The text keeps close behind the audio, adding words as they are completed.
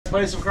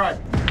play some Crud.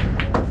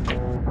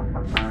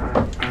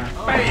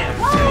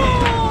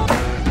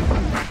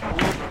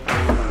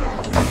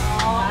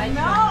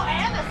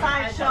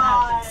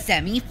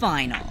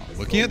 Semi-final.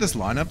 Looking at this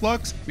lineup,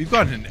 Lux, we've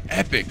got an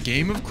epic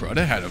game of Crud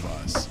ahead of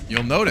us.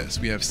 You'll notice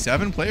we have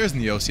 7 players in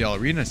the OCL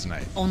arena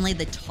tonight. Only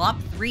the top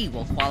 3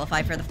 will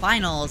qualify for the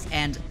finals,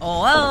 and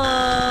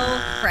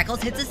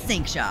Freckles hits a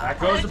sink shot. That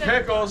goes to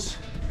Pickles.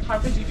 How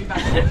could you do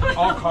that?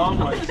 All calm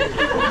like too.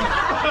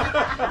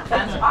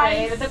 That's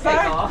why the pickle.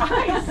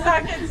 I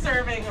suck at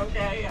serving,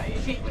 okay? I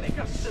hate when it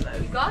comes to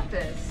this. You got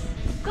this.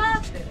 You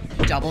got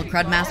this. Double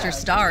Crudmaster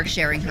Star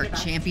sharing her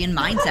champion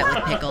mindset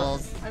with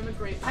Pickles.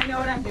 I know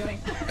what I'm doing.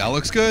 That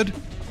looks good.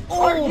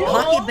 Oh,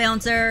 pocket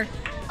bouncer.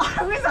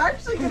 I was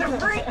actually gonna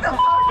freak the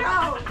fuck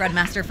out.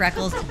 Crudmaster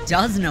Freckles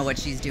does know what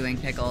she's doing,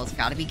 Pickles.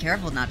 Gotta be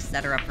careful not to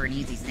set her up for an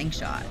easy sink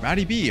shot.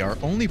 Maddie B, our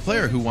only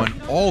player who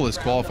won all his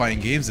qualifying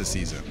games this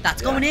season.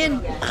 That's going in.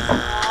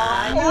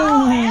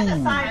 And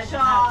a side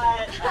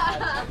shot.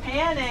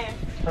 Panic.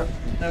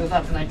 That was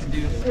nothing I could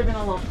do. Could have been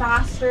a little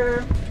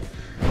faster.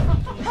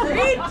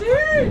 Great,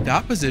 dude.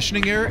 That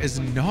positioning error is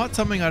not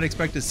something I'd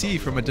expect to see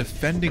from a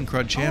defending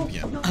Crud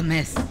champion. A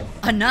miss.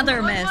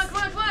 Another miss.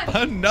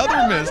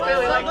 Another miss.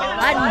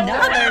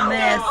 Another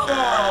miss.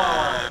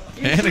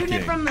 You're shooting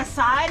it from the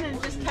side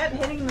and just kept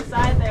hitting the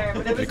side there.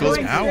 But it was Pickles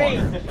going now straight.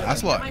 on her.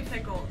 That's what. My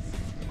Pickles.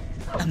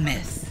 A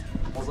miss.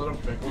 I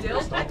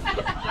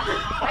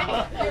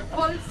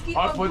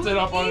put it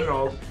up on an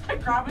old. I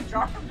grab a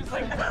drop. I'm just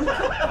like,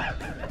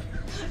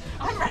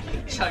 I'm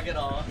ready. Chug it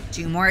all.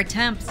 2 more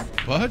attempts.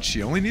 But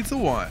she only needs the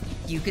one.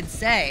 You could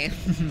say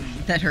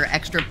that her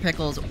extra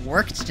pickles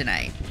worked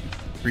tonight.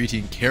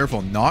 Preteen,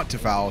 careful not to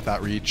foul with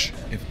that reach.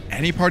 If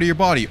any part of your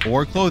body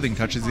or clothing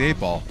touches the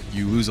 8-ball,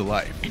 you lose a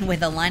life. And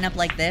with a lineup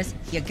like this,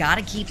 you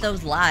gotta keep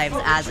those lives,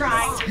 as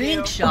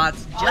sink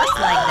shots just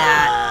like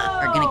that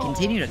are gonna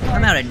continue to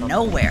come out of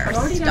nowhere.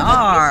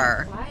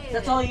 Star.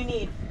 That's all you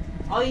need.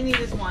 All you need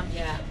is one.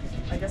 Yeah.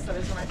 I guess that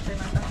is when I play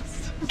my best.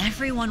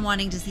 Everyone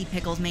wanting to see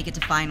Pickles make it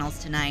to finals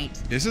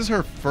tonight. This is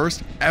her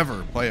first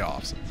ever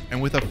playoffs.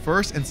 And with a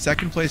first and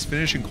second place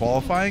finish in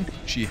qualifying,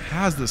 she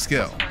has the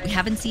skill. We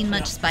haven't seen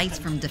much spice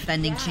from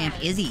defending champ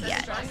Izzy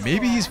yet.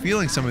 Maybe he's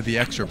feeling some of the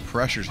extra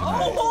pressure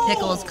tonight.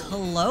 Pickles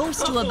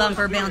close to a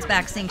bumper bounce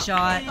back sink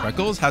shot.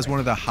 Freckles has one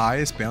of the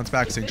highest bounce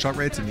back sink shot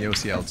rates in the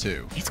OCL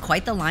too. It's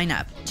quite the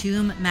lineup.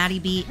 Tomb, Maddie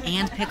B,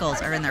 and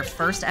Pickles are in their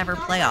first ever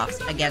playoffs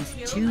against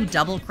 2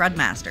 double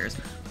Crudmasters,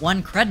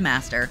 1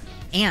 Crudmaster,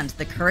 and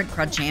the current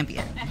Crud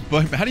champion.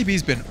 But Maddie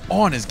B's been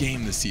on his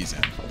game this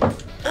season.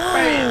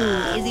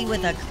 Oh, Izzy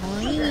with a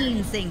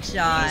clean sink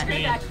shot.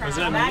 Is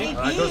that me?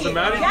 That goes to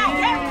Maddie B.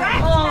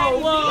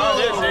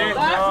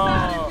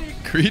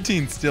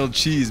 Creatine still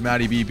cheese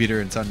Maddie B beat her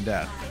in sudden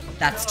death.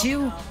 That's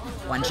 2.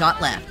 1 shot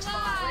left.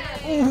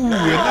 Ooh, and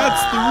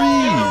that's 3.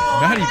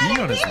 Maddie B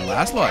on his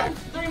last life.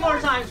 3 more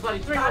times, buddy.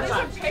 3 more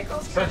times.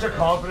 Such a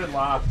confident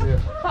laugh, too.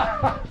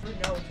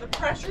 The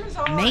pressure is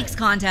on. Makes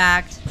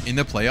contact. In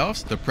the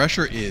playoffs, the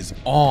pressure is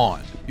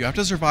on. You have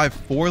to survive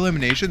 4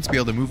 eliminations to be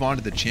able to move on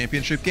to the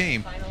championship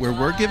game, where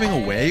we're giving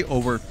away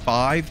over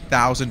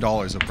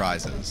 $5,000 of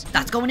prizes.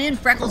 That's going in.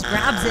 Freckles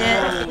grabs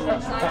it.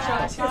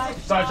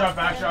 Side shot,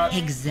 back shot.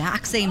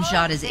 Exact same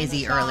shot as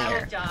Izzy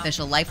earlier.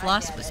 Official life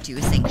loss was to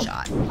a sink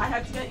shot. I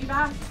had to get you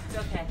back. It's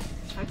okay.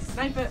 I had to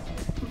snipe it.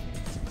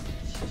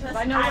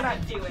 I know what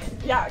I'm doing.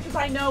 Yeah, because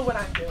I know what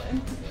I'm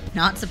doing.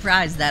 Not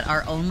surprised that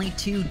our only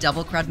 2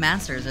 double Crud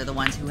Masters are the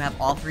ones who have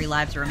all 3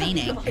 lives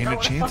remaining. And a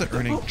chance at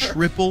earning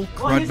triple Well,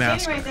 Crud he's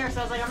standing right Master. there, so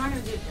I was like, I'm not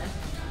going to do this.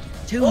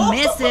 2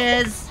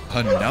 misses.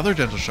 Another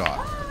dental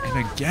shot.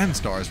 And again,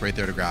 Star's right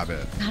there to grab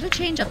it. Gotta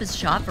change up his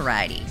shot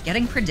variety.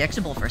 Getting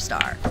predictable for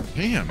Star.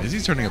 Damn,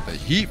 Izzy's turning up the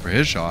heat for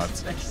his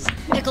shots.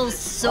 Pickles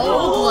so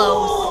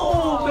close.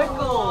 Oh,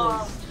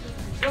 Pickles.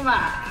 Come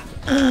on.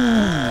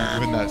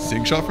 When that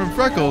sink shot from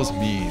Freckles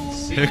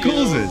means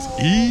Pickles is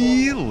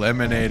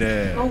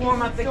eliminated. Go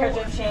warm up the courage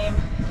of shame.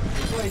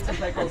 Wait to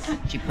Pickles.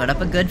 She put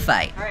up a good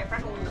fight. All right,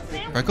 Freckles.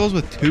 Freckles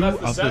with 2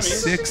 of the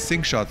 6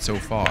 sink shots so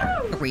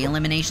far. 3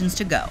 eliminations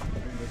to go.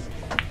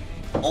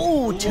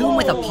 Oh, Tomb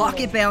with a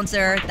pocket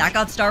bouncer. That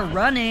got Star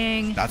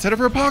running. That's out of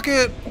her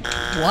pocket.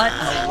 What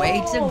a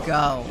way to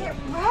go. Get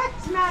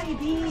wrecked, Maddie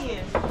B.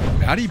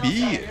 Maddie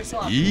B is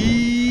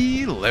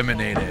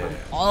eliminated.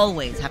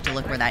 Always have to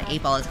look where that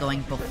 8-ball is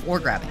going before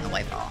grabbing the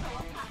white ball.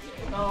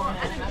 Oh,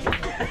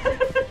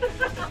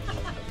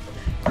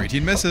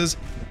 Creatine misses.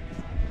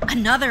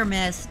 Another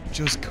miss.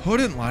 Just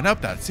couldn't line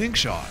up that sink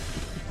shot.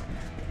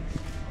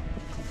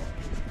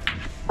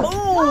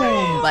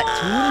 Boom! But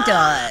Tomb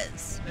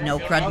does. No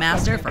Crud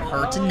Master for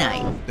her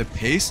tonight. The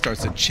pace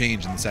starts to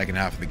change in the second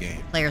half of the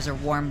game. Players are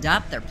warmed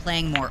up. They're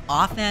playing more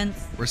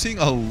offense. We're seeing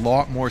a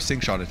lot more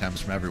sink shot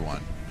attempts from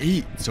everyone.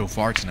 8 so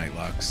far tonight,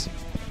 Lux.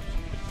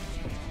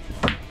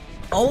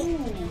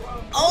 Oh!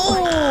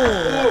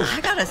 I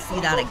gotta see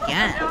that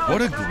again.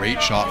 What a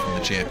great shot from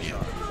the champion.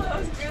 that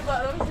was good.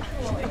 That was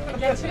cool.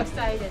 Get too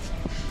excited.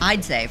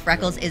 I'd say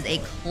Freckles is a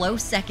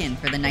close second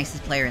for the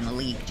nicest player in the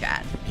league,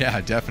 Chad. Yeah,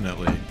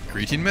 definitely.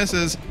 Creatine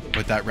misses.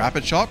 But that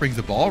rapid shot brings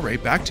the ball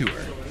right back to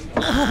her.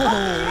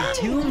 Oh,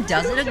 Tomb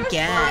does it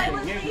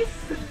again. He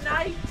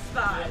snipes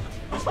that.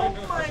 Oh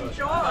my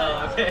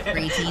god.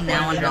 Preteen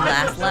now on her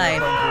last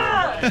life.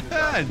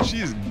 And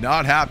she's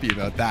not happy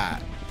about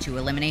that. 2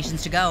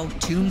 eliminations to go.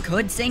 Tomb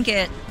could sink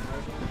it.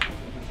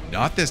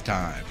 Not this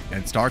time.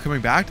 And Star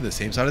coming back to the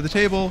same side of the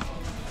table.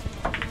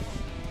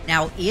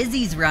 Now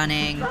Izzy's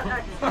running.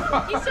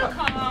 He's so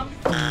calm.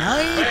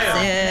 Nice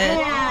it.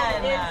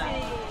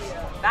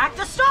 Back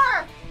to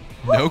Star.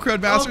 No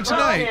Crud Master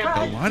tonight.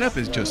 The lineup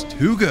is just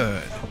too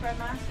good.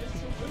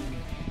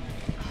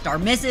 Star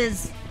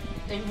misses.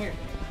 In here.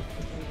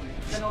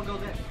 Then I'll go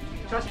there.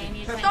 Trust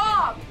me.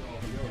 Stop.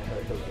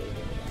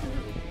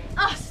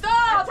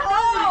 Stop. You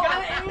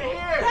gotta aim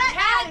here.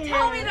 Can't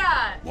tell me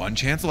that. One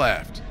chance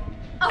left.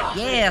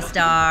 Yeah,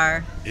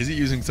 Star. Izzy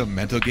using some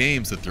mental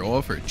games to throw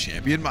off her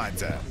champion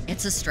mindset.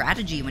 It's a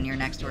strategy when you're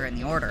next to her in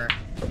the order.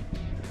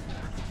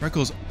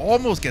 Freckles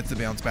almost gets the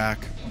bounce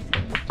back.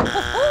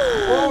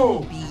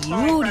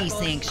 Beauty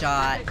sink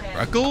shot.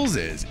 Freckles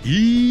is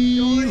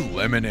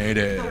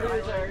eliminated.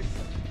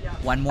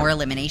 1 more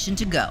elimination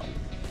to go.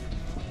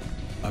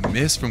 A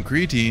miss from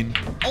Creatine.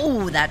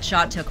 Oh, that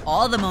shot took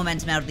all the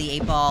momentum out of the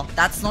 8 ball.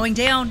 That's slowing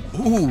down.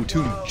 Ooh,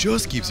 Tomb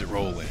just keeps it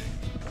rolling.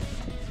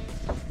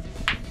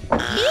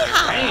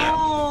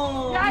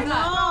 Yeehaw!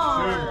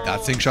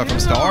 That sink shot from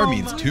Star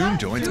means Tomb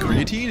joins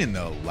Creatine in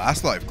the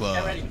last life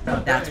club.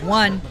 That's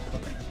 1.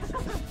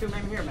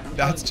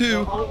 That's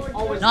 2.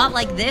 Not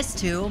like this,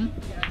 Tomb.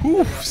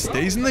 Whew,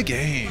 stays in the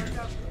game.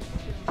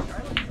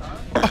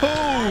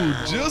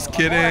 Oh, just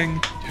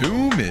kidding.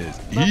 Tomb is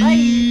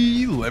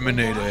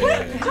eliminated.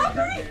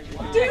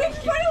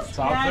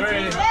 Top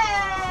 3.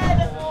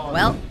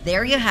 Well,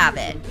 there you have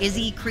it.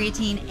 Izzy,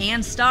 Creatine,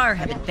 and Star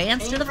have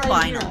advanced to the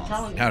finals.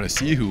 Now to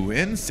see who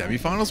wins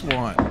semifinals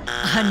 1.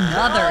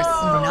 Another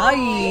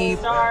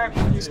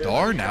snipe.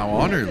 Star now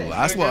on her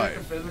last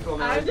life.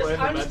 I'm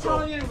just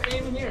telling you to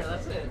aim here.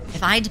 That's it.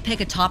 If I had to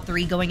pick a top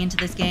 3 going into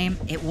this game,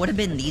 it would have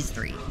been these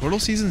 3. Total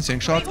season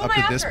sink shots up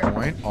to this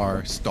point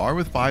are Star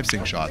with 5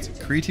 sink shots,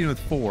 Creatine with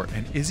 4,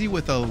 and Izzy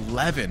with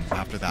 11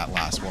 after that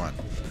last one.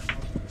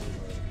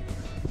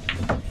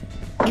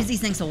 Izzy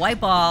sinks a white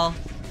ball.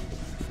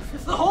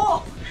 It's the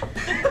hole.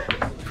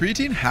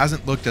 Creatine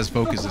hasn't looked as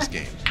focused this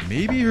game.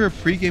 Maybe her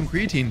pregame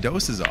Creatine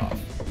dose is off.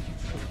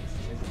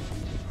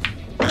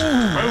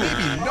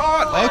 Maybe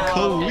not a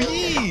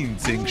clean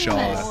sink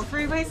shot.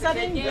 Freeway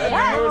sudden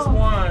There's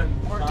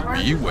 1.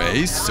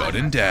 3-way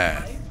sudden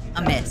death.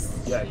 A miss.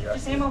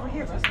 Just aim over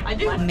here, bro. I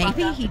do.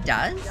 Maybe he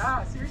does?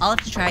 I'll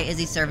have to try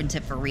Izzy's servant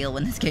tip for real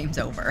when this game's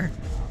over.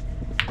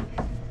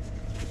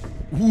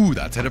 Ooh,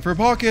 that's headed for her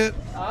pocket.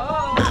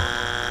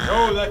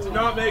 No, that did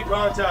not make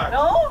contact.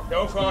 No?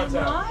 No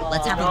contact.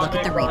 Let's have a look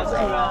at the replay.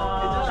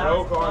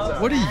 No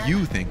contact. What do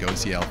you think,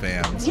 OCL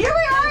fans? Here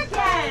we are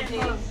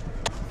again.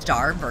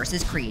 Star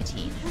versus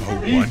Creatine.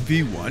 A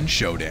 1v1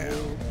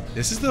 showdown.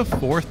 This is the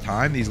 4th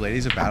time these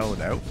ladies have battled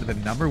it out for the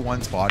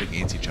 #1 spot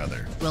against each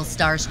other. Will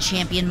Star's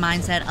champion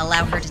mindset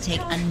allow her to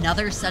take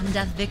another sudden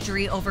death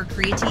victory over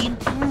Creatine?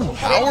 Ooh,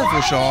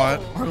 powerful shot.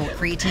 Or will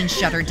Creatine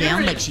shut her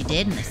down like she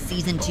did in the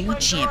Season 2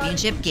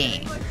 championship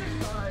game?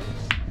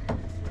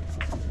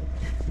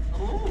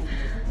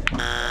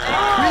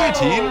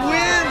 Creatine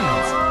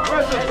wins!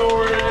 Press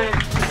authority.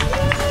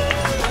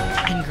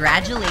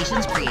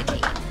 Congratulations,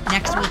 Creatine.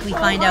 Next week we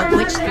find out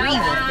which 3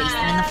 will face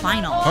them in the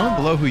finals. Comment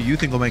below who you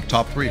think will make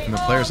top 3 from the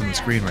players on the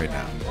screen right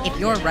now. If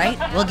you're right,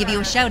 we'll give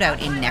you a shout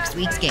out in next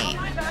week's game.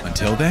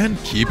 Until then,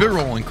 keep it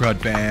rolling, Crud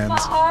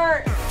fans.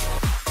 Heart.